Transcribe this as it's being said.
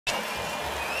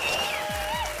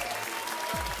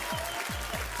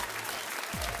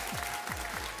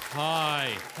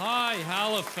Hi,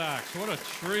 Halifax. What a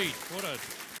treat. What a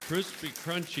crispy,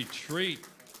 crunchy treat.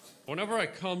 Whenever I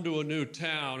come to a new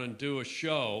town and do a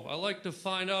show, I like to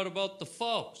find out about the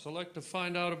folks. I like to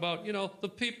find out about, the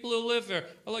people who live here.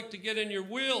 I like to get in your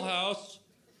wheelhouse,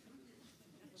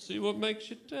 see what makes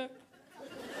you tick.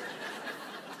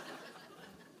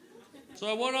 So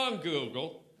I went on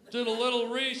Google, did a little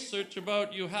research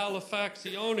about you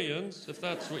Halifaxionians, if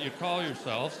that's what you call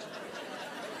yourselves.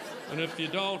 And if you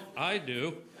don't, I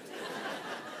do.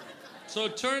 So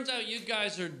it turns out you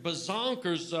guys are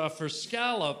bazonkers for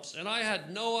scallops, and I had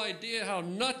no idea how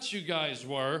nuts you guys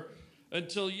were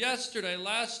until yesterday.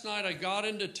 Last night I got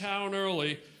into town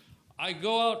early. I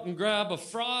go out and grab a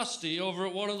Frosty over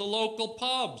at one of the local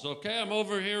pubs, okay? I'm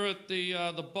over here at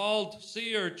the Bald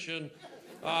Sea Urchin.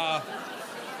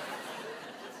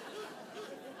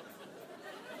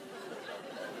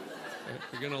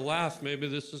 If you're gonna laugh, maybe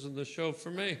this isn't the show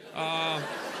for me. I'm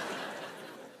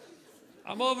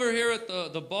over here at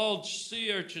the Bald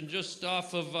Sea Urchin just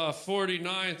off of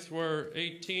 49th, where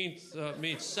 18th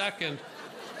meets 2nd.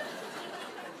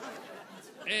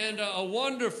 And a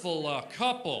wonderful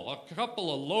couple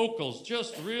of locals,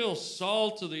 just real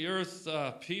salt of the earth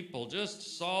people,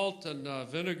 just salt and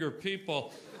vinegar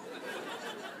people.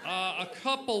 A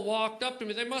couple walked up to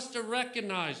me. They must have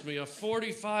recognized me. A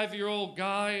 45-year-old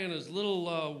guy and his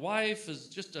little wife is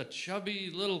just a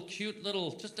chubby little, cute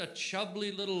little, just a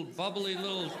chubbly little, bubbly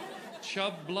little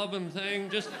chub-blubbing thing.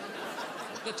 Just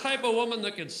the type of woman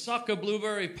that could suck a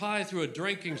blueberry pie through a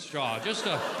drinking straw. Just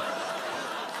a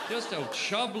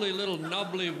chubbly little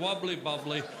nubbly, wobbly,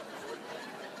 bubbly.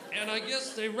 And I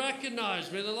guess they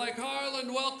recognized me. They're like, Harland,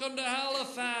 welcome to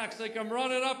Halifax. They come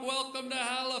running up, welcome to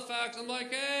Halifax. I'm like,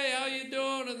 hey, how you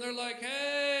doing? And they're like,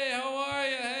 hey, how are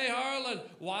you? Hey, Harland,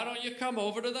 why don't you come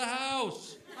over to the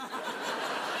house?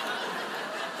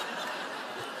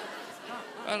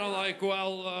 And I'm like,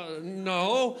 well,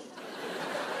 no.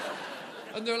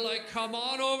 And they're like, come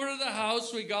on over to the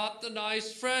house. We got the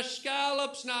nice fresh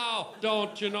scallops now.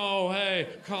 Don't you know, hey,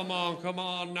 come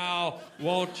on now.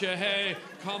 Won't you, hey,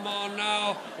 come on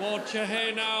now. Won't you,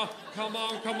 hey, now. Come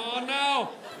on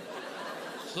now.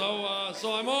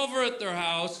 So I'm over at their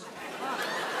house.